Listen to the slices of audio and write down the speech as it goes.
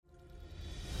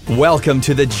Welcome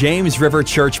to the James River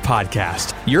Church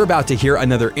podcast. You're about to hear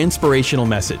another inspirational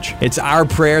message. It's our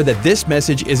prayer that this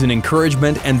message is an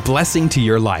encouragement and blessing to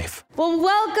your life. Well,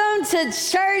 welcome to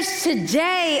church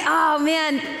today. Oh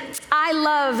man, I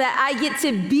love that I get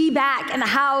to be back in the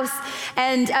house.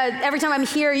 And every time I'm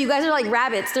here, you guys are like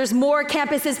rabbits. There's more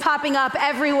campuses popping up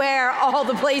everywhere, all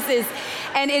the places.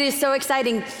 And it is so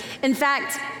exciting. In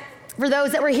fact, for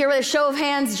those that were here with a show of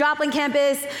hands, Joplin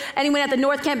campus, anyone at the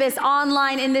North campus,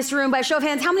 online in this room, by a show of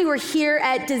hands, how many were here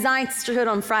at Design Sisterhood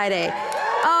on Friday?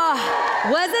 Oh,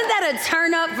 wasn't that a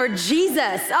turn up for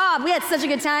Jesus? Oh, we had such a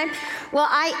good time. Well,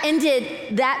 I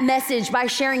ended that message by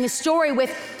sharing a story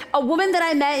with a woman that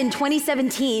I met in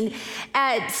 2017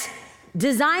 at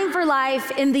Design for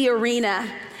Life in the Arena.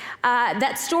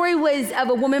 That story was of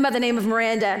a woman by the name of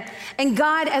Miranda. And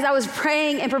God, as I was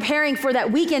praying and preparing for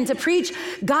that weekend to preach,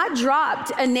 God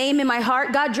dropped a name in my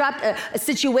heart. God dropped a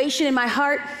situation in my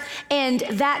heart. And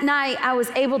that night, I was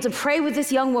able to pray with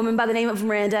this young woman by the name of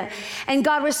Miranda. And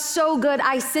God was so good.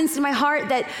 I sensed in my heart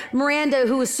that Miranda,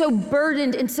 who was so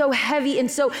burdened and so heavy and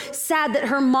so sad that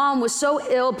her mom was so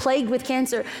ill, plagued with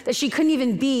cancer, that she couldn't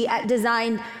even be at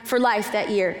Design for Life that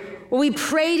year. Well, we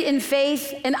prayed in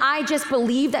faith, and I just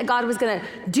believed that God was gonna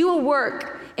do a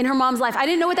work in her mom's life. I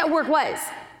didn't know what that work was,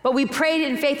 but we prayed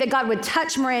in faith that God would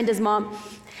touch Miranda's mom.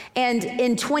 And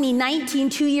in 2019,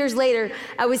 2 years later,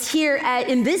 I was here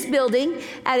in this building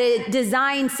at a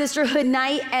Design Sisterhood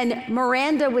night, and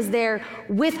Miranda was there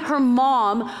with her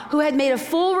mom, who had made a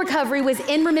full recovery, was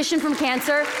in remission from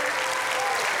cancer.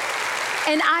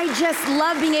 And I just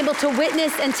love being able to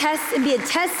witness and test and be a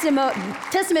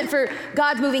testament for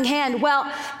God's moving hand.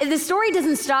 Well, the story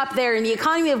doesn't stop there. In the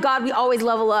economy of God, we always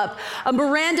level up.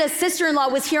 Miranda's sister-in-law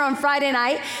was here on Friday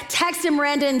night, texted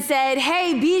Miranda and said,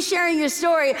 "Hey, be sharing your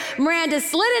story." Miranda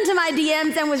slid into my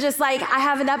DMs and was just like, "I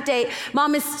have an update.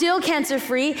 Mom is still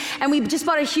cancer-free, and we just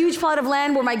bought a huge plot of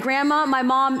land where my grandma, my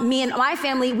mom, me, and my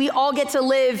family, we all get to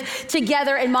live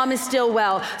together, and Mom is still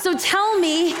well." So tell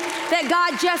me that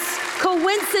God just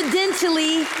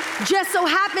coincidentally just so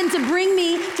happened to bring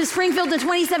me to Springfield in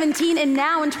 2017, and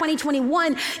now in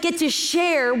 2021 get to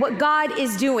share what God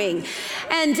is doing.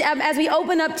 And as we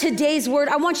open up today's word,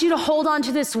 I want you to hold on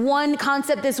to this one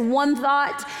concept, this one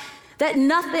thought, that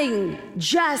nothing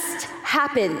just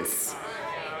happens.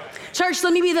 Church,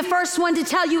 let me be the first one to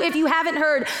tell you, if you haven't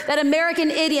heard that American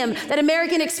idiom, that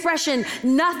American expression,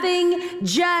 nothing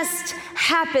just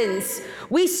happens.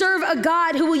 We serve a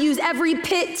God who will use every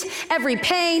pit, every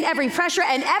pain, every pressure,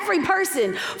 and every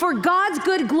person for God's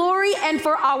good glory and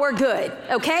for our good,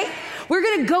 okay? We're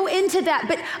gonna go into that,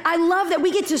 but I love that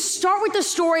we get to start with the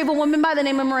story of a woman by the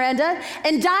name of Miranda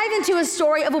and dive into a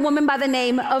story of a woman by the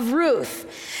name of Ruth.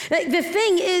 The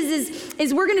thing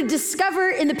is we're gonna discover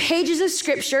in the pages of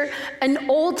Scripture an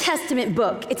Old Testament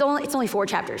book. It's only 4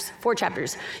 chapters.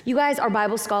 You guys are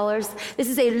Bible scholars. This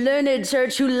is a learned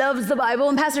church who loves the Bible,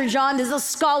 and Pastor John is a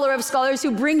scholar of scholars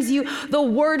who brings you the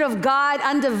Word of God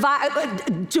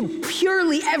to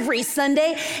purely every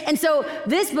Sunday. And so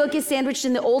this book is sandwiched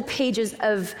in the old pages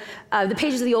of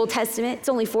the Old Testament. It's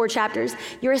only 4 chapters.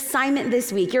 Your assignment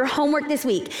this week, your homework this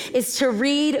week is to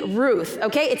read Ruth,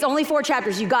 okay? It's only 4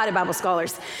 chapters. You got it, Bible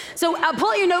scholars. So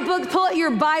pull out your notebook, pull out your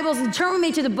Bibles, and turn with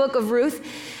me to the book of Ruth.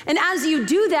 And as you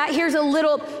do that, here's a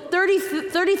little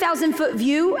 30,000 foot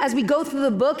view as we go through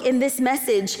the book in this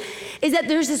message, is that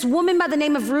there's this woman by the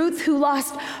name of Ruth who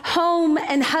lost home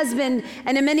and husband,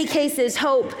 and in many cases,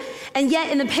 hope. And yet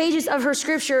in the pages of her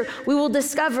scripture, we will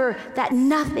discover that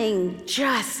nothing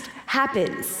just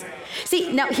happens.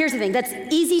 See, now here's the thing, that's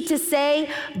easy to say,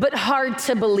 but hard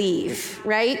to believe,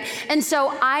 right? And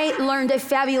so I learned a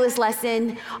fabulous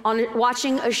lesson on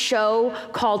watching a show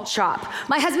called Chopped.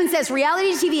 My husband says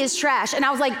reality TV is trash, and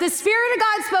I was like, the Spirit of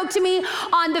God spoke to me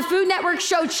on the Food Network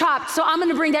show Chopped, so I'm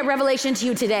gonna bring that revelation to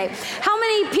you today. How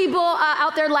many people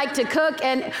out there like to cook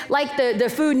and like the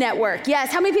Food Network?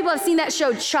 Yes, how many people have seen that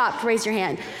show Chopped? Raise your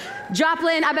hand.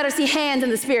 Joplin, I better see hands in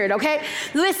the spirit, okay?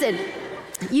 Listen.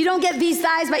 You don't get these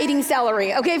thighs by eating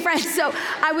celery, okay, friends? So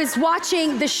I was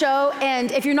watching the show,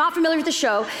 and if you're not familiar with the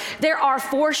show, there are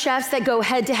 4 chefs that go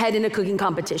head-to-head in a cooking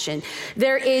competition.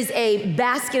 There is a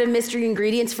basket of mystery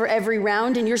ingredients for every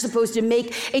round, and you're supposed to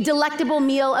make a delectable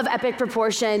meal of epic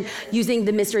proportion using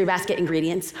the mystery basket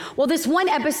ingredients. Well, this one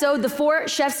episode, the 4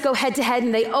 chefs go head-to-head,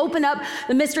 and they open up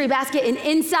the mystery basket, and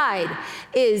inside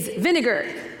is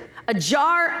vinegar, a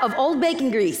jar of old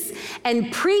bacon grease,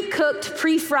 and pre-cooked,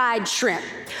 pre-fried shrimp.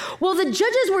 Well, the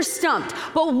judges were stumped,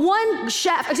 but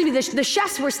the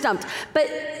chefs were stumped, but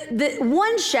the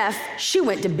one chef, she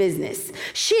went to business.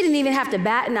 She didn't even have to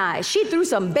bat an eye. She threw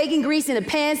some bacon grease in a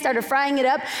pan, started frying it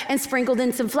up, and sprinkled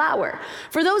in some flour.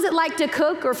 For those that like to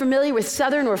cook or familiar with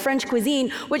Southern or French cuisine,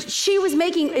 what she was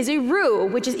making is a roux,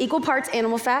 which is equal parts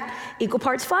animal fat, equal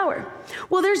parts flour.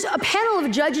 Well, there's a panel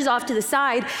of judges off to the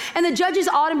side, and the judges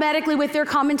automatically, with their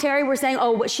commentary, were saying,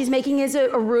 oh, what she's making is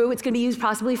a roux. It's going to be used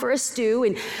possibly for a stew.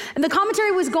 And the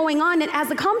commentary was going on, and as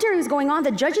the commentary was going on,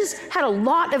 the judges had a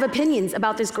lot of opinions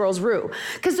about this girl's roux,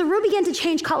 because the roux began to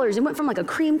change colors. It went from like a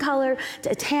cream color to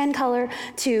a tan color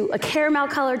to a caramel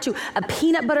color to a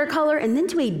peanut butter color, and then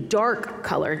to a dark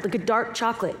color, like a dark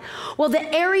chocolate. Well,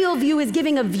 the aerial view is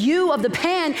giving a view of the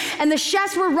pan, and the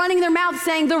chefs were running their mouths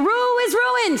saying, the roux is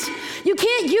ruined. You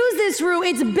can't use this roux.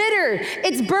 It's bitter.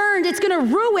 It's burned. It's going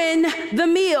to ruin the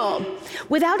meal.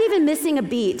 Without even missing a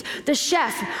beat, the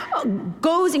chef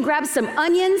goes and grabs some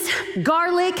onions,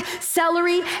 garlic,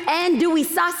 celery, andouille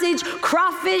sausage,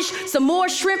 crawfish, some more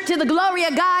shrimp to the glory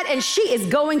of God, and she is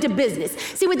going to business.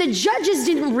 See, what the judges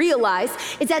didn't realize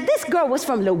is that this girl was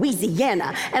from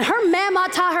Louisiana, and her mama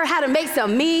taught her how to make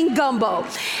some mean gumbo.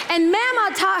 And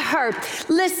mama taught her,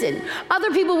 listen,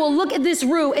 other people will look at this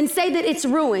roux and say that it's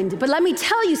ruined, but let me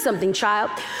tell you something,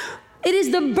 child. It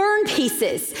is the burned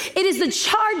pieces, it is the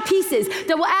charred pieces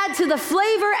that will add to the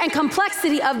flavor and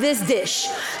complexity of this dish.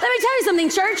 Let me tell you something,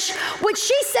 church. What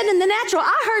she said in the natural,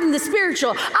 I heard in the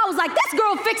spiritual. I was like, this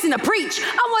girl fixing to preach.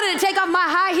 I wanted to take off my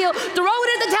high heel, throw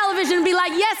it at the television and be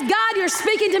like, yes, God, you're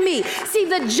speaking to me. See,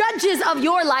 the judges of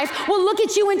your life will look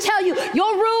at you and tell you,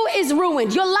 your roux is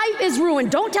ruined. Your life is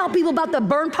ruined. Don't tell people about the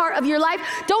burned part of your life.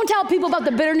 Don't tell people about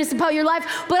the bitterness about your life.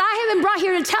 But I have been brought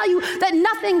here to tell you that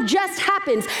nothing just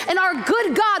happens. And our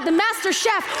good God, the master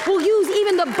chef, will use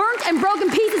even the burnt and broken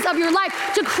pieces of your life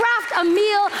to craft a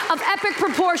meal of epic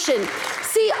proportion.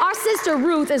 See, our sister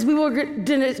Ruth, as we will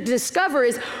discover,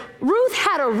 is Ruth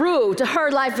had a roux to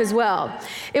her life as well.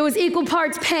 It was equal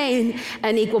parts pain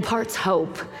and equal parts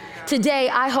hope. Today,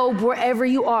 I hope wherever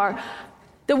you are,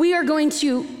 that we are going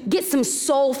to get some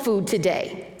soul food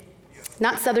today,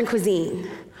 not Southern cuisine.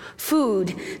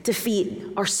 Food to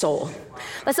feed our soul.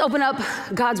 Let's open up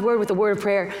God's word with a word of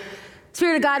prayer.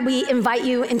 Spirit of God, we invite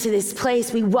you into this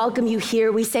place. We welcome you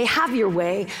here. We say, have your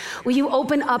way. Will you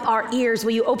open up our ears?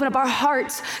 Will you open up our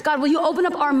hearts? God, will you open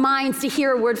up our minds to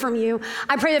hear a word from you?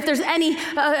 I pray that if there's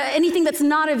anything that's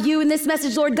not of you in this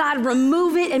message, Lord God,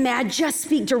 remove it, and may I just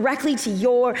speak directly to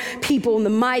your people in the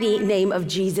mighty name of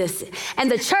Jesus.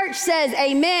 And the church says,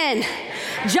 amen.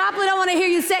 Joplin, I want to hear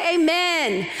you say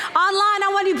amen. Online, I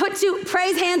want you to put 2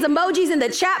 praise hands emojis in the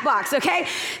chat box, okay?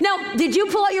 Now, did you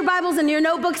pull out your Bibles and your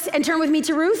notebooks and turn with me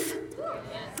to Ruth?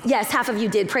 Yes, half of you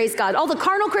did, praise God. All the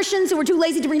carnal Christians who were too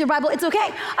lazy to bring their Bible, it's okay.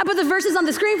 I put the verses on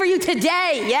the screen for you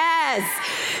today, yes.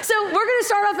 So we're gonna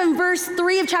start off in verse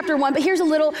 3 of chapter 1, but here's a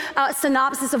little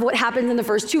synopsis of what happens in the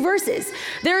first 2 verses.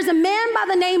 There's a man by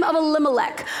the name of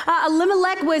Elimelech.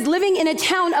 Elimelech was living in a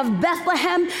town of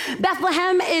Bethlehem.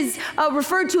 Bethlehem is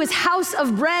referred to as house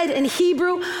of bread in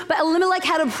Hebrew, but Elimelech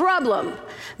had a problem.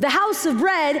 The house of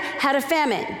bread had a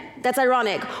famine. That's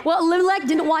ironic. Well, Elimelech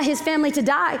didn't want his family to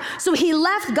die, so he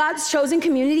left God's chosen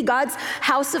community, God's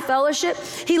house of fellowship.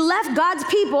 He left God's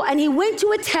people, and he went to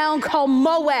a town called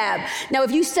Moab. Now, if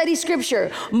you study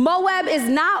scripture, Moab is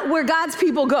not where God's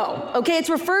people go, okay? It's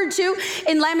referred to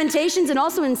in Lamentations and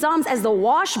also in Psalms as the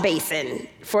wash basin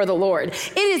for the Lord.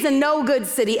 It is a no good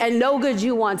city, and no good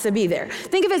Jew wants to be there.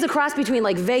 Think of it as a cross between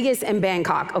like Vegas and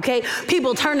Bangkok, okay?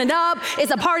 People turning up,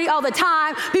 it's a party all the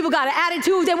time. People got an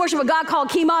attitude. They worship a God called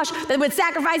Chemosh that would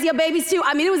sacrifice your babies to.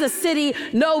 I mean, it was a city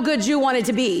no good Jew wanted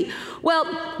to be.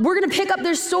 Well, we're gonna pick up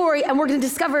their story, and we're gonna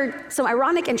discover some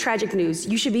ironic and tragic news.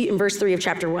 You should be in verse 3 of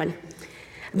chapter 1.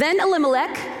 Then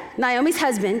Elimelech, Naomi's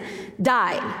husband,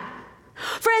 died.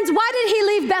 Friends, why did he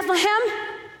leave Bethlehem?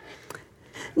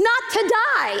 Not to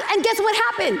die. And guess what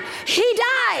happened? He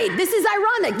died. This is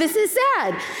ironic. This is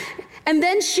sad. And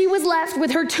then she was left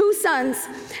with her 2 sons.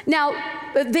 Now,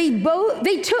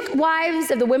 they took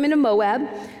wives of the women of Moab.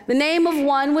 The name of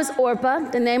one was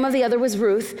Orpah, the name of the other was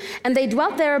Ruth, and they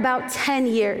dwelt there about 10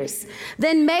 years.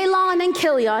 Then Mahlon and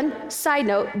Chilion, side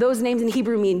note, those names in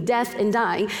Hebrew mean death and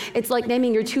dying. It's like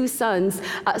naming your 2 sons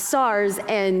SARS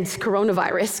and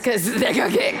coronavirus, because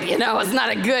it's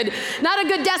not a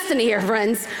good destiny here,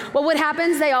 friends. Well, what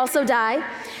happens? They also die.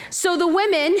 So the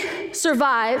women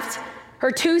survived,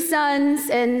 her 2 sons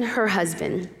and her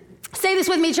husband. Say this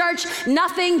with me, church.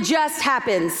 Nothing just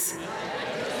happens.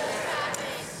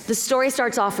 The story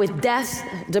starts off with death,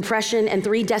 depression, and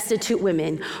 3 destitute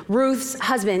women. Ruth's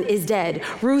husband is dead.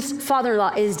 Ruth's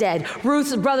father-in-law is dead.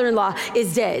 Ruth's brother-in-law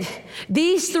is dead.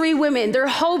 These 3 women, their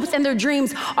hopes and their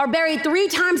dreams are buried 3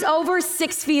 times over,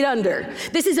 6 feet under.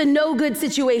 This is a no-good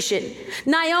situation.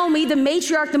 Naomi, the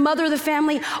matriarch, the mother of the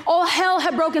family, all hell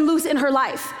had broken loose in her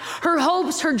life. Her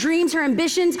hopes, her dreams, her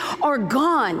ambitions are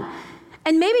gone.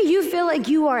 And maybe you feel like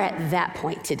you are at that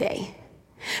point today.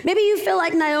 Maybe you feel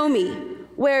like Naomi,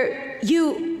 where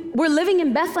you were living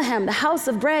in Bethlehem, the house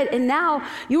of bread, and now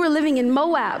you are living in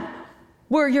Moab,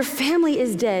 where your family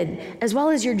is dead, as well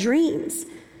as your dreams.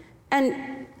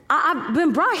 And I've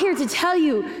been brought here to tell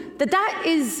you that that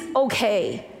is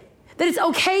okay, that it's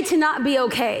okay to not be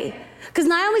okay. Because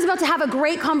Naomi's about to have a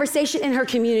great conversation in her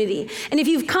community. And if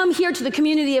you've come here to the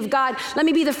community of God, let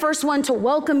me be the first one to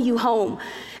welcome you home.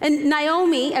 And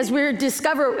Naomi, as you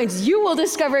will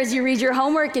discover as you read your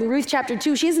homework in Ruth chapter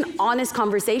 2, she has an honest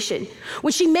conversation.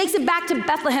 When she makes it back to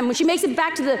Bethlehem, when she makes it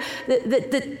back to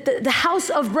the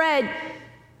house of bread,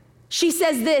 she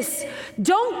says this,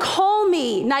 "Don't call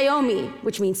me Naomi,"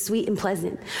 which means sweet and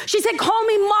pleasant. She said, "Call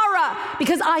me Mara,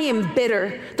 because I am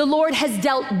bitter. The Lord has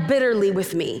dealt bitterly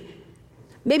with me."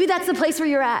 Maybe that's the place where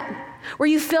you're at, where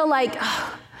you feel like,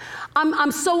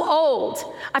 I'm so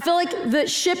old. I feel like the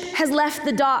ship has left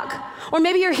the dock. Or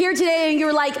maybe you're here today and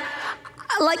you're like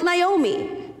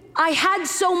Naomi. I had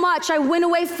so much, I went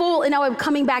away full and now I'm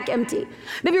coming back empty.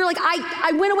 Maybe you're like,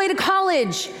 I went away to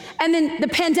college and then the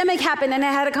pandemic happened and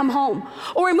I had to come home.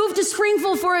 Or I moved to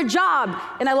Springfield for a job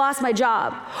and I lost my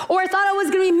job. Or I thought I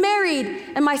was gonna be married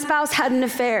and my spouse had an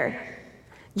affair.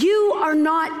 You are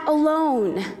not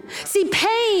alone. See,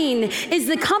 pain is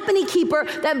the company keeper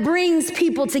that brings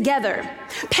people together.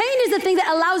 Pain is the thing that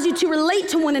allows you to relate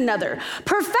to one another.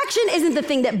 Perfection isn't the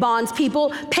thing that bonds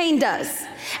people, pain does.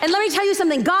 And let me tell you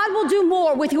something, God will do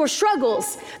more with your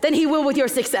struggles than he will with your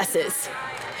successes.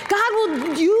 God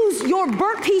will use your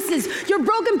burnt pieces, your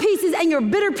broken pieces, and your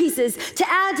bitter pieces to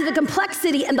add to the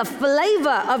complexity and the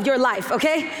flavor of your life,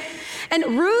 okay?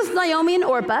 And Ruth, Naomi, and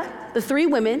Orpah, the 3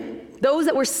 women, those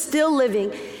that were still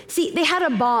living, see, they had a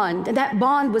bond, and that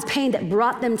bond was pain that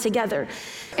brought them together.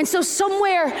 And so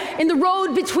somewhere in the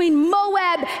road between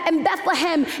Moab and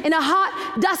Bethlehem, in a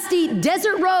hot, dusty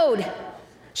desert road,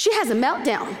 she has a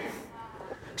meltdown.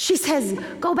 She says,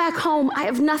 "Go back home, I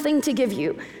have nothing to give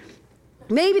you."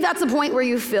 Maybe that's the point where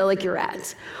you feel like you're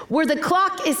at, where the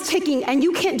clock is ticking and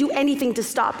you can't do anything to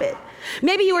stop it.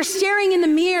 Maybe you were staring in the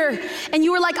mirror and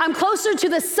you were like, "I'm closer to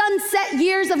the sunset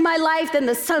years of my life than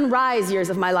the sunrise years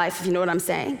of my life," if you know what I'm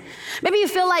saying. Maybe you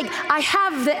feel like, "I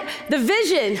have the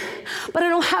vision, but I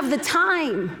don't have the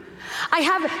time. I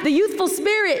have the youthful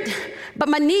spirit, but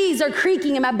my knees are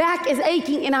creaking and my back is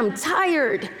aching and I'm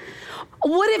tired."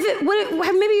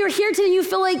 Maybe you're here today and you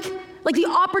feel like the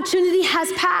opportunity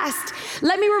has passed.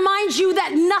 Let me remind you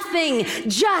that nothing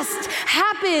just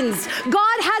happens.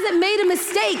 God hasn't made a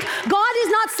mistake. God is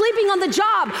not sleeping on the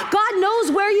job. God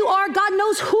knows where you are. God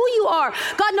knows who you are.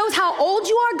 God knows how old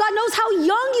you are. God knows how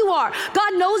young you are.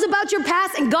 God knows about your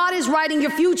past and God is writing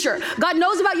your future. God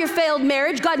knows about your failed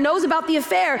marriage. God knows about the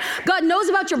affair. God knows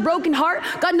about your broken heart.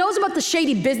 God knows about the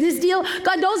shady business deal.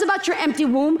 God knows about your empty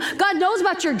womb. God knows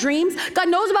about your dreams. God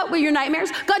knows about your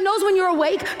nightmares. God knows when you're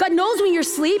awake. God knows when you're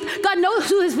asleep. God knows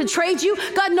who has betrayed you.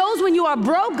 God knows when you are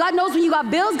broke. God knows when you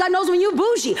got bills. God knows when you're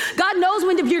bougie. God knows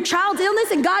when your child's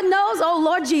illness, and God knows, oh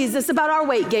Lord Jesus, about our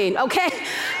weight gain, okay?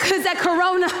 Because that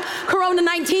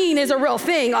Corona-19 is a real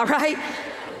thing, all right?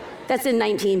 That's in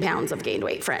 19 pounds of gained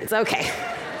weight, friends, okay.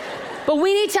 But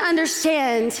we need to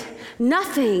understand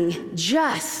nothing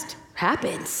just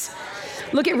happens.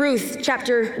 Look at Ruth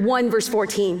chapter 1, verse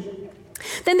 14.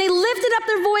 Then they lifted up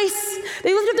their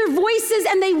voices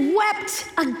and they wept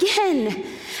again.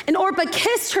 And Orpah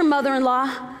kissed her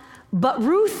mother-in-law, but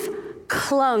Ruth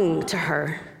clung to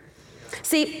her.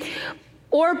 See,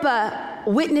 Orpah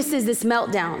witnesses this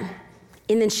meltdown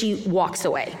and then she walks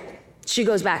away. She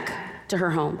goes back to her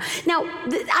home. Now,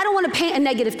 I don't want to paint a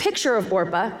negative picture of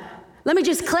Orpah. Let me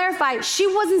just clarify, she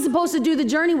wasn't supposed to do the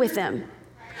journey with them.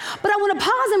 But I want to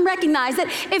pause and recognize that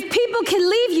if people can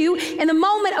leave you in the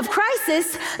moment of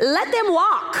crisis, let them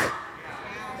walk.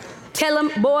 Tell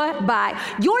them, boy, bye.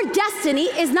 Your destiny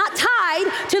is not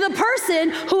tied to the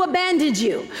person who abandoned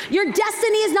you. Your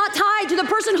destiny is not tied to the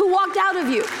person who walked out of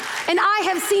you. And I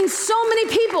have seen so many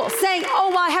people saying, oh,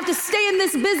 well, I have to stay in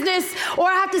this business, or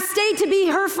I have to stay to be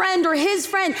her friend or his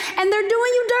friend, and they're doing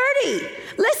you dirty.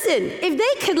 Listen, if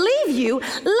they could leave you,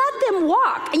 let them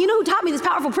walk. And you know who taught me this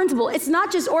powerful principle? It's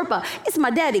not just Orpah, it's my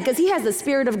daddy, because he has the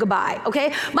spirit of goodbye,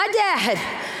 okay? My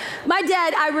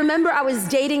dad, I remember I was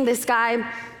dating this guy,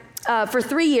 for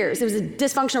 3 years. It was a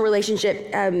dysfunctional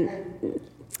relationship.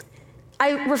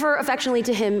 I refer affectionately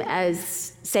to him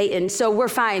as Satan, so we're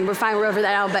fine. We're over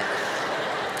that now, but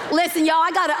listen, y'all,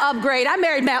 I gotta upgrade. I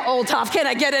married Matt Olthoff. Can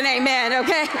I get an amen,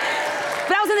 okay?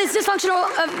 But I was in this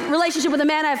dysfunctional relationship with a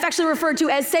man I affectionately referred to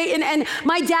as Satan, and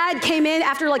my dad came in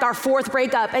after like our 4th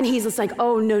breakup, and he's just like,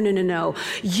 oh, no.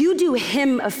 You do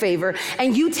him a favor,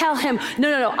 and you tell him,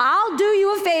 no, I'll do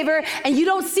you a favor, and you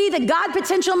don't see the God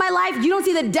potential in my life, you don't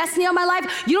see the destiny of my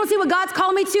life, you don't see what God's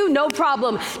calling me to, no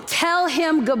problem. Tell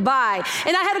him goodbye.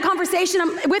 And I had a conversation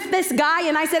with this guy,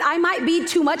 and I said, I might be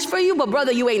too much for you, but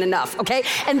brother, you ain't enough, okay?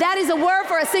 And that is a word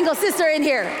for a single sister in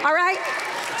here, all right?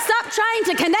 Stop trying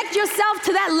to connect yourself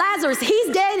to that Lazarus.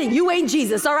 He's dead and you ain't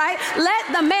Jesus, all right? Let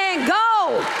the man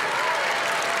go.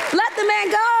 Let the man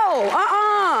go.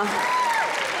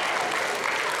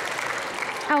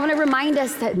 I want to remind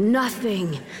us that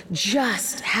nothing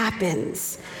just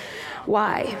happens.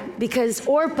 Why? Because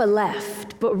Orpah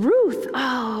left, but Ruth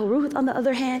on the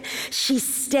other hand, she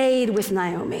stayed with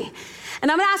Naomi. And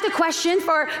I'm gonna ask a question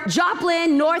for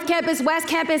Joplin, North Campus, West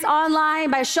Campus, online,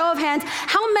 by a show of hands.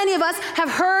 How many of us have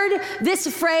heard this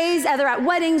phrase, either at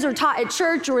weddings or taught at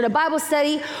church or in a Bible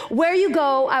study? Where you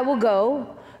go, I will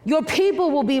go. Your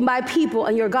people will be my people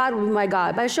and your God will be my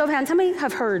God. By a show of hands, how many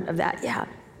have heard of that? Yeah,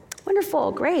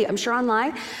 wonderful, great. I'm sure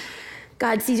online.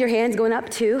 God sees your hands going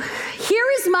up too. Here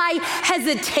is my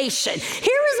hesitation.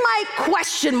 Here is my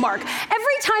question mark.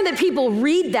 Every time that people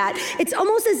read that, it's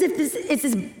almost as if it's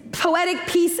this poetic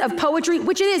piece of poetry,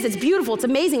 which it is. It's beautiful. It's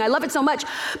amazing. I love it so much.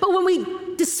 But when we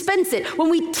dispense it, when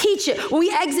we teach it, when we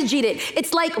exegete it,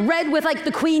 it's like read with like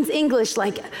the Queen's English,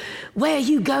 like, where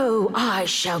you go, I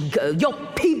shall go. Your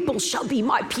people shall be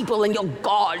my people and your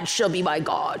God shall be my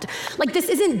God. Like, this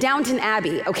isn't Downton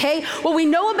Abbey, okay? What we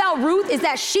know about Ruth is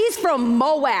that she's from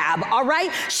Moab, all right?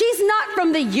 She's not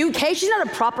from the UK. She's not a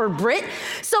proper Brit.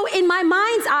 So in my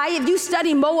mind's eye, if you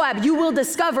study Moab, you will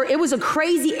discover it was a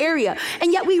crazy area.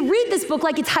 And yet we read this book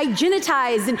like it's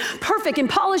hygienized and perfect and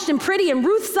polished and pretty, and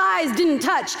Ruth's eyes didn't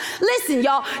touch. Listen,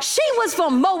 y'all, she was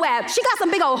from Moab. She got some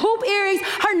big old hoop earrings.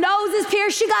 Her nose is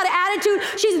pierced. She got an attitude.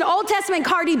 She's an Old Testament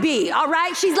Cardi B, all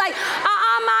right? She's like,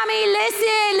 mommy,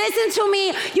 listen to me.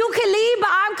 You can leave, but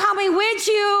I'm coming with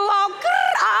you.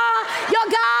 Your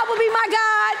God will be my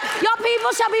God. Your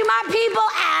people shall be my people.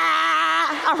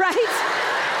 All right?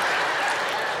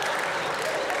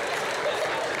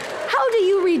 How do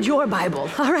you read your Bible,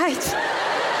 all right?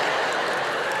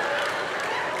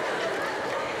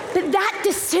 But that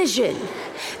decision,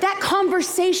 that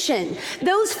conversation,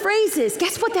 those phrases,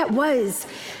 guess what that was?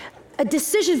 A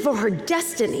decision for her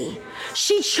destiny.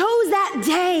 She chose that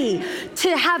day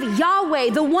to have Yahweh,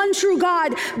 the one true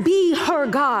God, be her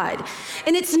God.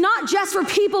 And it's not just for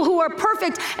people who are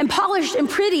perfect and polished and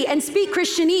pretty and speak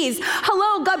Christianese.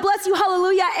 Hello, God bless you,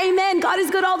 hallelujah, amen. God is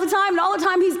good all the time, and all the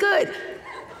time he's good.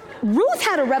 Ruth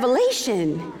had a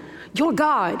revelation. Your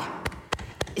God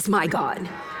is my God.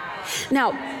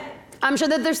 Now, I'm sure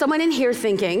that there's someone in here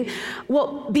thinking,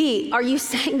 well, B, are you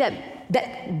saying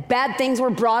that bad things were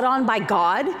brought on by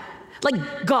God?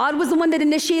 Like God was the one that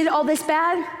initiated all this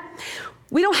bad?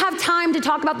 We don't have time to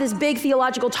talk about this big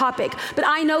theological topic, but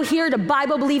I know here at a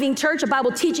Bible-believing church, a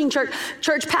Bible-teaching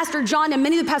church, Pastor John and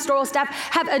many of the pastoral staff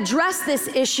have addressed this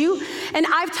issue, and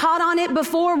I've taught on it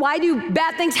before. Why do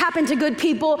bad things happen to good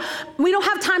people? We don't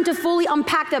have time to fully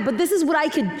unpack that, but this is what I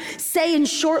could say in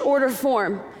short order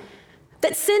form.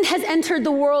 That sin has entered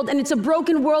the world, and it's a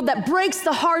broken world that breaks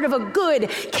the heart of a good,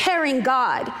 caring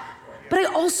God. But I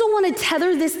also want to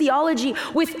tether this theology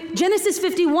with Genesis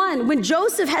 51, when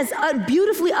Joseph has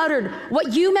beautifully uttered,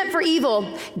 what you meant for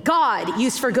evil, God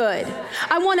used for good.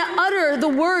 I want to utter the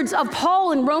words of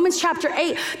Paul in Romans chapter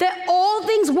 8, that all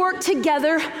things work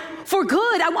together for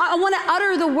good. I want to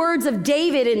utter the words of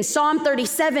David in Psalm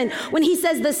 37 when he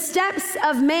says, the steps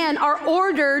of man are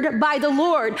ordered by the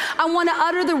Lord. I want to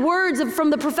utter the words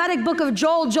from the prophetic book of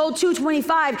Joel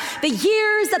 2:25. The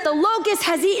years that the locust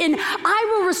has eaten, I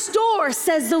will restore,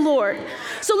 says the Lord.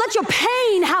 So let your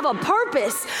pain have a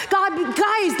purpose. God,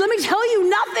 guys, let me tell you,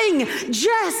 nothing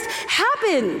just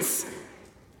happens.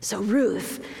 So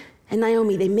Ruth and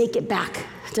Naomi, they make it back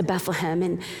to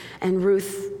Bethlehem, and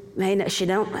Ruth, she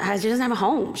doesn't have a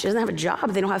home. She doesn't have a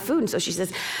job. They don't have food. And so she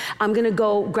says, I'm going to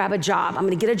go grab a job. I'm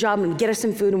going to get a job. I'm going to get us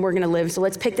some food, and we're going to live. So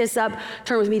let's pick this up.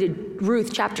 Turn with me to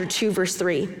Ruth chapter 2, verse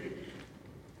 3.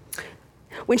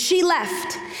 When she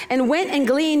left, and went and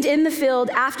gleaned in the field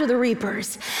after the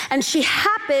reapers. And she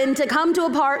happened to come to a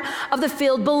part of the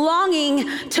field belonging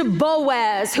to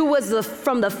Boaz, who was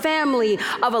from the family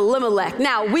of Elimelech.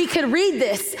 Now, we could read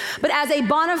this, but as a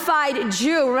bona fide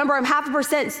Jew, remember I'm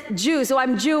 0.5% Jew, so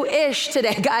I'm Jewish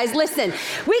today, guys. Listen,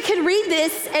 we could read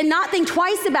this and not think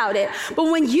twice about it, but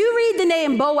when you read the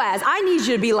name Boaz, I need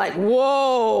you to be like,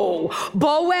 whoa.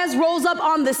 Boaz rolls up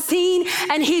on the scene,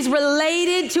 and he's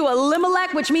related to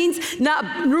Elimelech, which means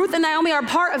Ruth and Naomi are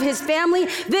part of his family.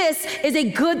 This is a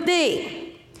good thing.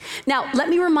 Now, let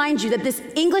me remind you that this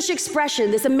English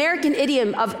expression, this American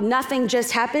idiom of nothing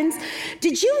just happens,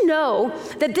 did you know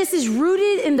that this is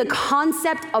rooted in the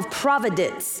concept of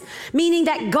providence, meaning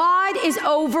that God is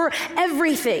over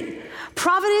everything?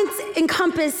 Providence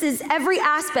encompasses every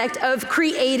aspect of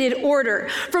created order,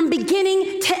 from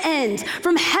beginning to end,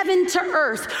 from heaven to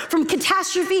earth, from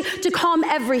catastrophe to calm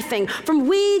everything, from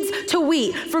weeds to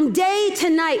wheat, from day to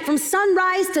night, from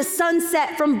sunrise to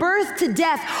sunset, from birth to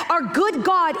death. Our good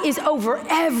God is over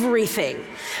everything.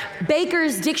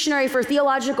 Baker's Dictionary for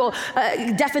Theological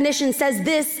Definition says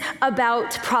this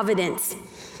about providence.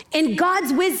 In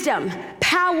God's wisdom,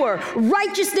 power,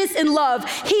 righteousness, and love,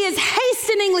 he is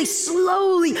hasteningly,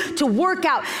 slowly to work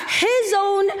out his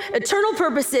own eternal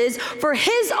purposes for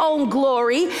his own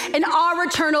glory and our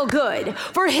eternal good,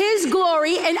 for his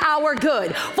glory and our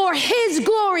good, for his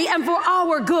glory and for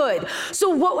our good. So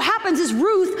what happens is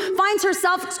Ruth finds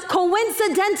herself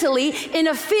coincidentally in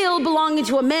a field belonging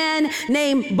to a man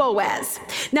named Boaz.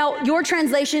 Now, your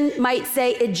translation might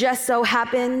say it just so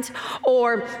happened,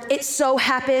 or it so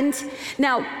happened.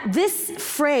 Now, this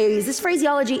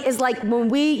phraseology is like when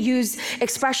we use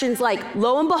expressions like,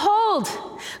 lo and behold,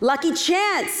 lucky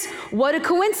chance, what a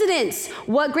coincidence,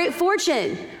 what great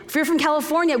fortune. If you're from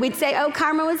California, we'd say, oh,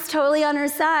 karma was totally on her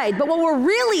side. But what we're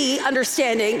really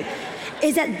understanding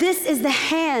is that this is the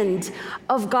hand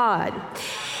of God.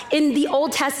 In the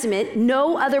Old Testament,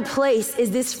 no other place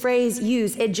is this phrase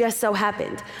used, it just so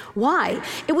happened. Why?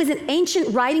 It was an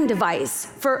ancient writing device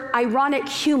for ironic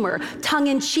humor,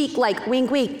 tongue-in-cheek, like wink,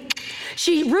 wink.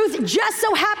 Ruth just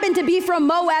so happened to be from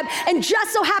Moab and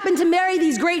just so happened to marry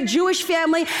these great Jewish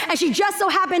family, and she just so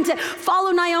happened to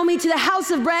follow Naomi to the house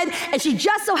of bread, and she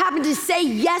just so happened to say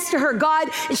yes to her God,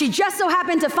 and she just so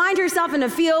happened to find herself in a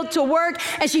field to work,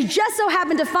 and she just so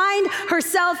happened to find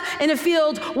herself in a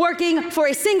field working for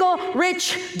a single,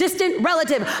 rich, distant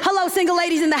relative. Hello, single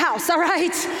ladies in the house, all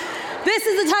right? This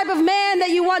is the type of man that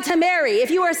you want to marry.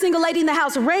 If you are a single lady in the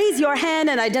house, raise your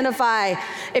hand and identify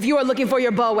if you are looking for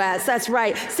your Boaz. That's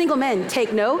right. Single men,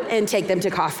 take note and take them to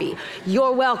coffee.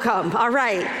 You're welcome. All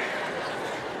right.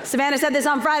 Savannah said this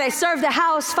on Friday. Serve the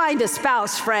house, find a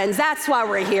spouse, friends. That's why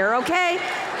we're here, okay?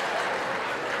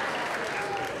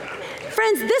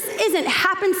 Friends, this isn't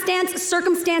happenstance,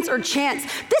 circumstance, or chance.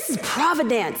 This is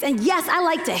providence. And yes, I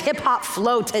like to hip hop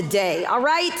flow today, all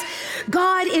right?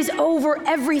 God is over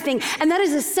everything. And that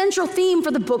is a central theme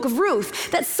for the book of Ruth,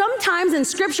 that sometimes in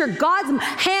scripture, God's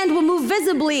hand will move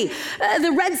visibly.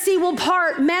 The Red Sea will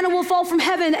part, manna will fall from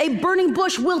heaven, a burning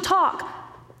bush will talk.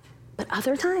 But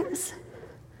other times,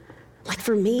 like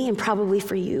for me and probably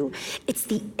for you, it's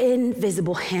the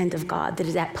invisible hand of God that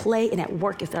is at play and at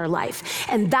work with our life.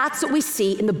 And that's what we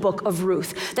see in the book of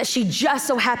Ruth, that she just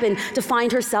so happened to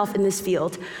find herself in this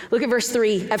field. Look at verse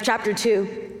 3 of chapter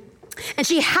 2. And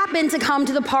she happened to come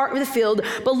to the part of the field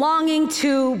belonging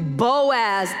to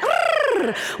Boaz.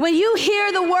 When you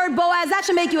hear the word Boaz, that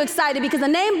should make you excited because the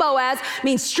name Boaz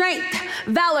means strength,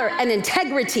 valor, and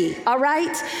integrity, all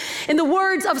right? In the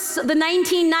words of the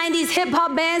 1990s hip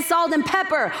hop band Salt and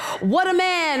Pepper, what a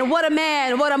man, what a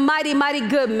man, what a mighty, mighty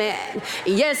good man.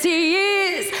 Yes, he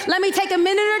is. Let me take a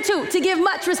minute or two to give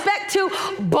much respect to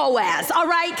Boaz, all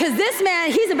right? Because this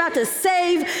man, he's about to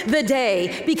save the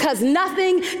day because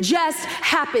nothing just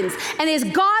happens. And as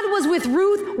God was with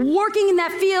Ruth working in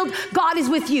that field, God is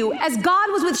with you. As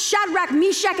God was with Shadrach,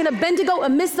 Meshach, and Abednego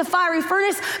amidst the fiery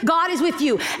furnace, God is with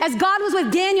you. As God was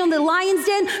with Daniel in the lion's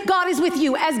den, God is with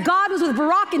you. As God was with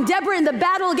Barak and Deborah in the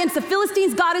battle against the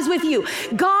Philistines, God is with you.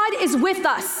 God is with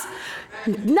us.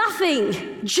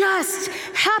 Nothing just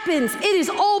happens. It is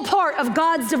all part of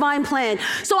God's divine plan.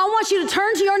 So I want you to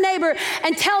turn to your neighbor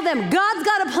and tell them, God's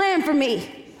got a plan for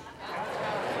me.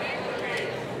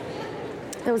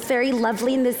 That was very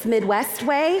lovely in this Midwest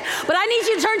way. But I need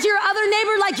you to turn to your other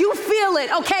neighbor like you feel it,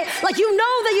 okay? Like you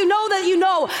know that you know that you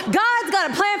know. God's got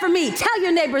a plan for me. Tell your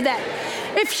neighbor that.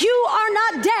 If you are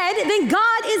not dead, then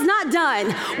God is not done.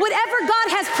 Whatever God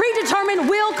has predetermined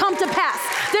will come to pass.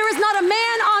 There is not a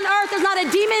man on earth, there's not a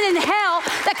demon in hell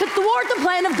that could thwart the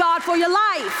plan of God for your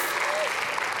life.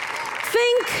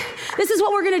 Think this is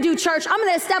what we're gonna do, church. I'm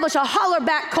gonna establish a holler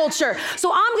back culture.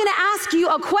 So I'm gonna ask you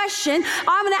a question.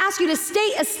 I'm gonna ask you to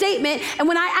state a statement. And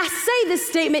when I say this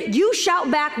statement, you shout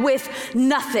back with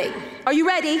nothing. Are you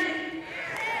ready?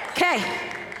 Okay.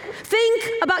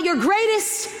 Think about your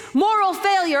greatest moral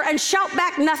failure and shout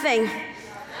back nothing.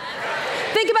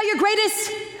 Think about your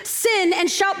greatest sin and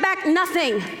shout back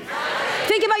nothing.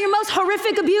 Think about your most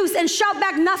horrific abuse and shout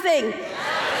back nothing.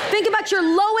 Think about your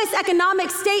lowest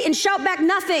economic state and shout back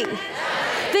nothing.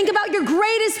 Think about your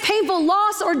greatest painful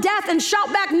loss or death and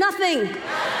shout back nothing.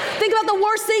 Think about the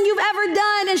worst thing you've ever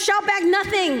done and shout back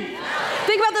nothing.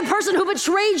 Think about the person who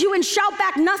betrayed you and shout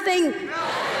back nothing.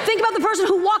 Think about the person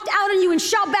who walked out on you and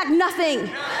shout back nothing.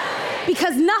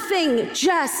 Because nothing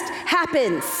just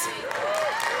happens.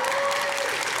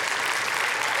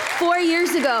 4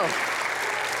 years ago,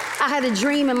 I had a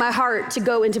dream in my heart to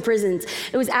go into prisons.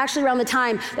 It was actually around the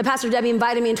time that Pastor Debbie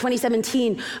invited me in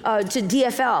 2017 to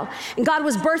DFL. And God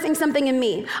was birthing something in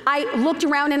me. I looked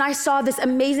around and I saw this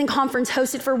amazing conference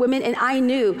hosted for women, and I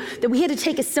knew that we had to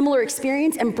take a similar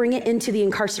experience and bring it into the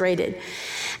incarcerated.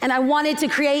 And I wanted to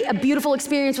create a beautiful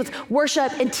experience with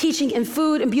worship and teaching and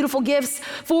food and beautiful gifts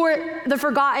for the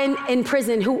forgotten in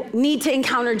prison who need to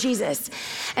encounter Jesus.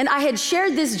 And I had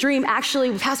shared this dream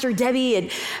actually with Pastor Debbie, and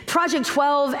Project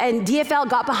 12 and DFL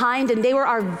got behind, and they were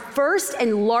our first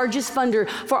and largest funder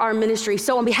for our ministry.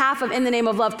 So on behalf of In the Name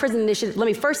of Love Prison Initiative, let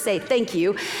me first say thank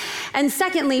you. And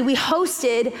secondly, we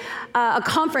hosted a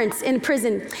conference in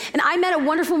prison. And I met a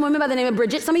wonderful woman by the name of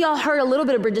Bridget. Some of y'all heard a little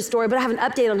bit of Bridget's story, but I have an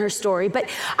update on her story. But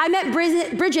I met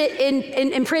Bridget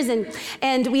in prison,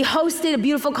 and we hosted a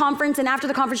beautiful conference. And after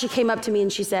the conference, she came up to me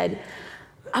and she said,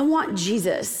 I want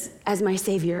Jesus as my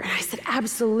Savior. And I said,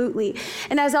 absolutely.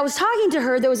 And as I was talking to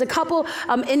her, there was a couple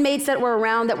inmates that were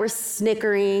around that were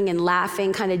snickering and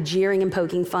laughing, kind of jeering and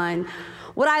poking fun.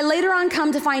 What I later on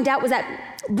come to find out was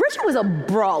that Bridget was a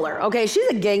brawler, okay? She's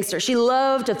a gangster. She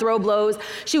loved to throw blows.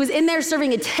 She was in there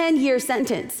serving a 10-year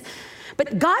sentence.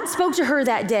 But God spoke to her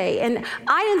that day, and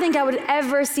I didn't think I would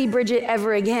ever see Bridget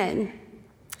ever again.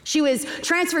 She was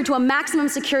transferred to a maximum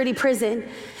security prison.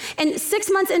 And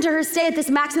 6 months into her stay at this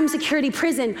maximum security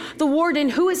prison, the warden,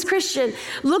 who is Christian,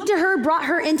 looked at her, brought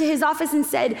her into his office and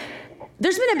said,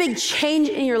 there's been a big change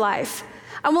in your life.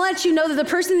 I want to let you know that the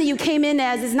person that you came in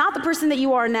as is not the person that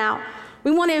you are now.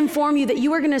 We want to inform you that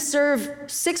you are going to serve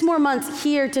 6 more months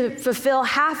here to fulfill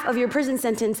half of your prison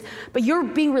sentence, but you're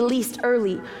being released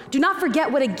early. Do not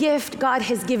forget what a gift God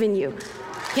has given you.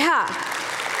 Yeah.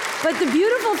 But the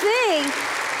beautiful thing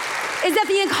is that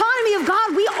the economy of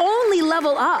God, we only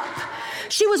level up.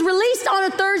 She was released on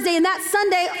a Thursday, and that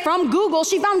Sunday from Google,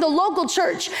 she found a local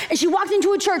church, and she walked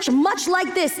into a church much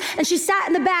like this, and she sat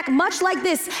in the back much like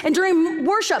this, and during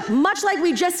worship, much like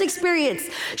we just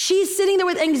experienced, she's sitting there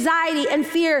with anxiety and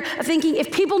fear of thinking,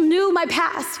 if people knew my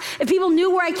past, if people knew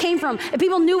where I came from, if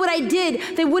people knew what I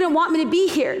did, they wouldn't want me to be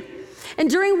here. And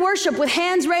during worship, with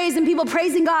hands raised and people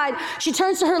praising God, she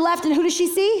turns to her left, and who does she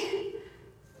see?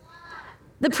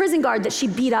 The prison guard that she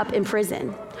beat up in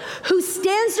prison, who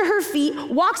stands to her feet,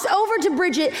 walks over to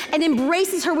Bridget and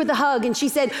embraces her with a hug. And she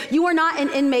said, you are not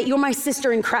an inmate, you're my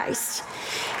sister in Christ.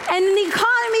 And in the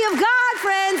economy of God,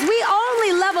 friends, we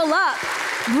only level up.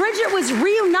 Bridget was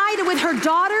reunited with her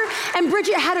daughter, and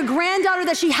Bridget had a granddaughter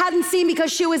that she hadn't seen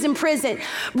because she was in prison.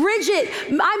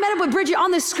 I met up with Bridget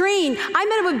on the screen. I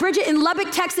met up with Bridget in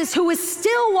Lubbock, Texas, who was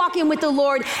still walking with the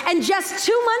Lord. And just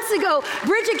 2 months ago,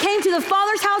 Bridget came to the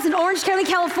Father's house in Orange County,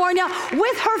 California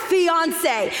with her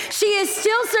fiance. She is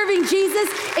still serving Jesus,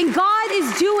 and God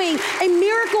is doing a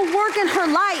miracle work in her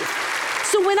life.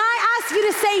 So when I ask you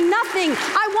to say nothing,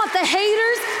 I want the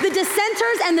haters, the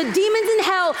dissenters, and the demons in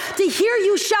hell to hear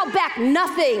you shout back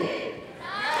nothing.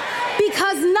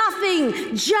 Because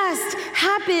nothing just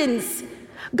happens.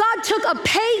 God took a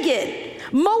pagan,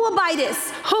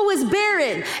 Moabitess, who was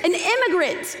barren, an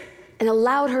immigrant, and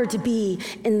allowed her to be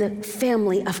in the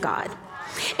family of God.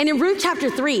 And in Ruth chapter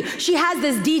 3, she has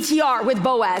this DTR with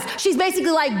Boaz. She's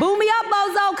basically like, boom me up,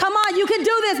 bozo. Come on, you can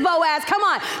do this, Boaz. Come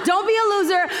on. Don't be a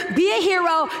loser. Be a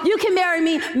hero. You can marry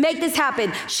me. Make this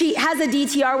happen. She has a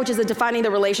DTR, which is a defining the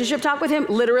relationship talk with him.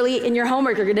 Literally in your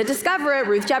homework, you're going to discover it,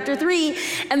 Ruth chapter 3.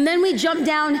 And then we jump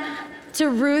down to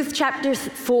Ruth chapter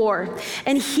 4.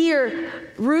 And here,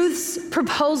 Ruth's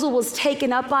proposal was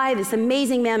taken up by this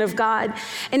amazing man of God.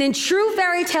 And in true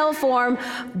fairy tale form,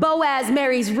 Boaz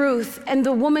marries Ruth, and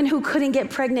the woman who couldn't get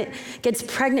pregnant gets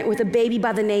pregnant with a baby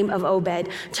by the name of Obed.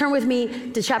 Turn with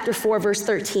me to chapter 4, verse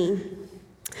 13.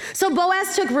 So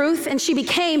Boaz took Ruth, and she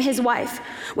became his wife.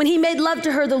 When he made love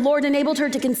to her, the Lord enabled her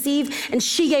to conceive, and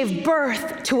she gave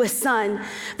birth to a son.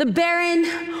 The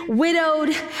barren,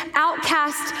 widowed,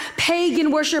 outcast,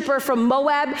 pagan worshiper from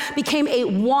Moab became a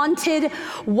wanted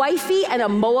wifey and a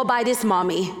Moabitess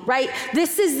mommy, right?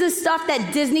 This is the stuff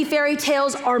that Disney fairy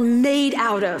tales are made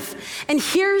out of. And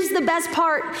here's the best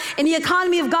part. In the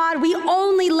economy of God, we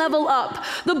only level up.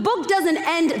 The book doesn't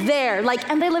end there,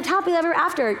 and they lived happily ever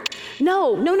after.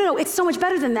 No, it's so much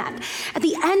better than that. At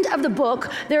the end of the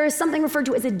book, there is something referred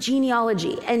to as a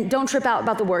genealogy. And don't trip out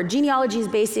about the word. Genealogy is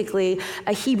basically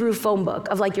a Hebrew phone book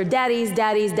of your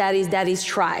daddy's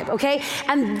tribe, okay?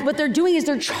 And what they're doing is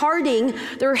they're charting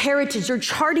their heritage, they're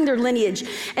charting their lineage.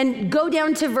 And go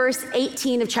down to verse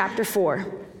 18 of chapter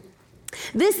 4.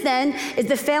 This then is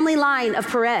the family line of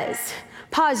Perez.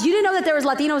 Pause, you didn't know that there was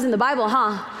Latinos in the Bible,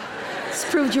 huh? This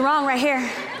proved you wrong right here.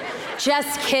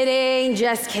 Just kidding.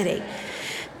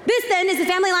 This then is the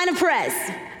family line of Perez.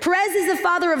 Perez is the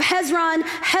father of Hezron.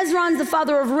 Hezron's the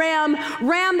father of Ram.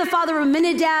 Ram, the father of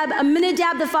Amminadab.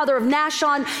 Amminadab, the father of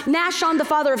Nahshon. Nahshon, the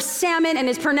father of Salmon, and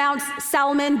is pronounced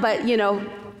Salmon, but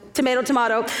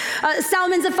tomato.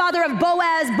 Salmon's the father of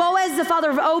Boaz. Boaz is the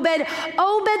father of Obed.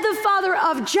 Obed, the father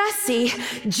of Jesse.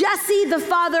 Jesse, the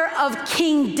father of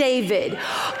King David.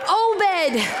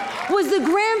 Obed was the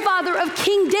grandfather of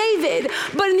King David.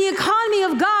 But in the economy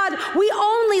of God, we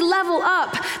only level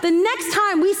up. The next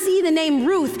time we see the name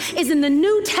Ruth is in the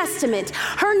New Testament.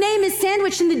 Her name is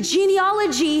sandwiched in the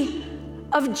genealogy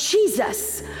of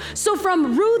Jesus. So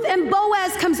from Ruth and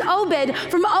Boaz comes Obed.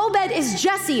 From Obed is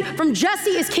Jesse. From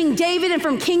Jesse is King David. And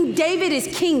from King David is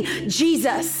King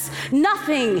Jesus.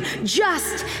 Nothing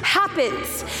just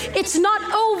happens. It's not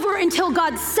over until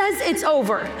God says it's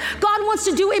over. God wants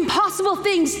to do impossible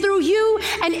things through you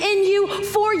and in you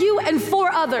and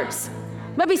for others.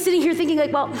 You might be sitting here thinking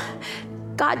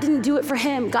God didn't do it for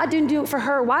him. God didn't do it for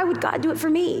her. Why would God do it for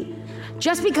me?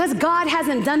 Just because God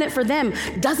hasn't done it for them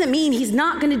doesn't mean he's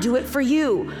not gonna do it for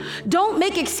you. Don't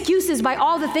make excuses by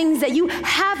all the things that you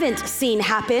haven't seen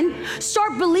happen.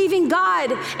 Start believing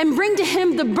God and bring to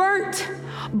him the burnt,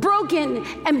 broken,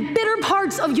 and bitter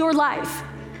parts of your life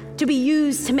to be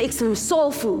used to make some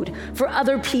soul food for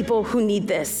other people who need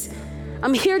this.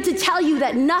 I'm here to tell you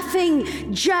that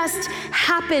nothing just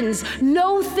happens.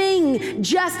 No thing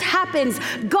just happens.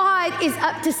 God is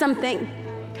up to something.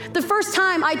 The first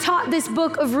time I taught this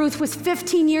book of Ruth was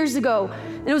 15 years ago,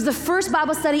 and it was the first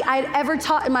Bible study I had ever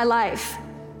taught in my life.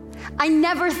 I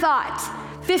never thought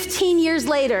 15 years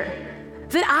later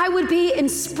that I would be in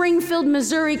Springfield,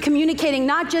 Missouri, communicating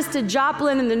not just to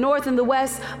Joplin in the north and the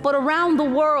west, but around the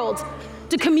world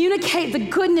to communicate the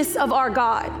goodness of our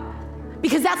God.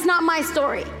 Because that's not my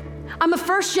story. I'm a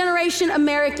first-generation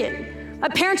American. My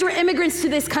parents were immigrants to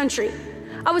this country.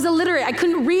 I was illiterate. I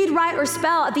couldn't read, write, or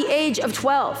spell at the age of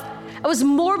 12. I was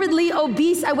morbidly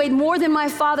obese. I weighed more than my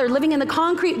father, living in the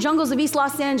concrete jungles of East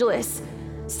Los Angeles.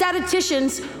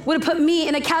 Statisticians would have put me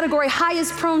in a category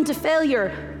highest prone to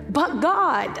failure, but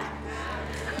God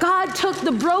took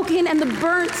the broken and the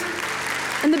burnt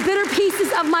and the bitter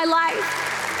pieces of my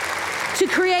life to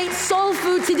create soul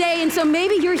food today. And so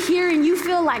maybe you're here and you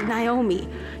feel like Naomi.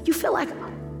 You feel like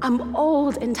I'm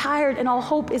old and tired and all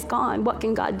hope is gone. What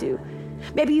can God do?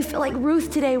 Maybe you feel like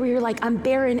Ruth today, where you're like, I'm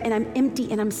barren and I'm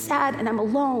empty and I'm sad and I'm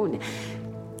alone.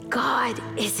 God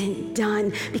isn't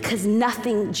done, because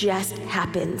nothing just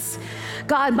happens.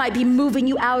 God might be moving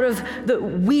you out of the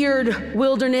weird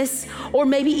wilderness, or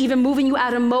maybe even moving you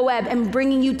out of Moab and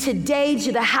bringing you today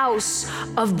to the house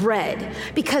of bread,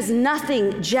 because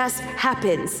nothing just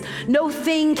happens. No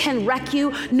thing can wreck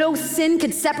you. No sin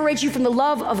could separate you from the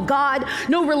love of God.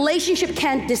 No relationship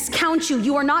can discount you.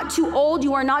 You are not too old.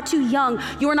 You are not too young.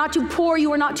 You are not too poor.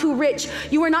 You are not too rich.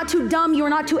 You are not too dumb. You are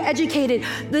not too educated.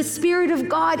 The Spirit of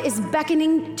God is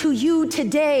beckoning to you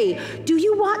today. Do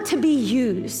you want to be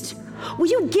used? Will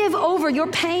you give over your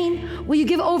pain? Will you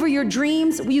give over your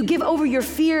dreams? Will you give over your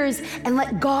fears and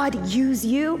let God use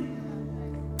you?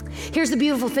 Here's the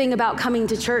beautiful thing about coming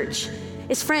to church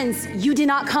is, friends, you did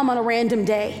not come on a random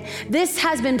day. This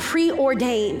has been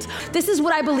preordained. This is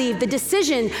what I believe. The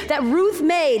decision that Ruth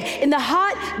made in the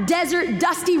hot, desert,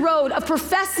 dusty road of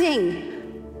professing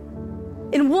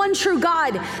in one true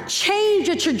God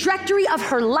changed the trajectory of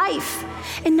her life.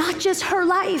 And not just her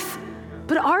life,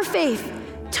 but our faith.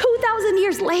 2,000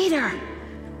 years later,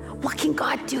 what can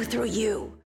God do through you?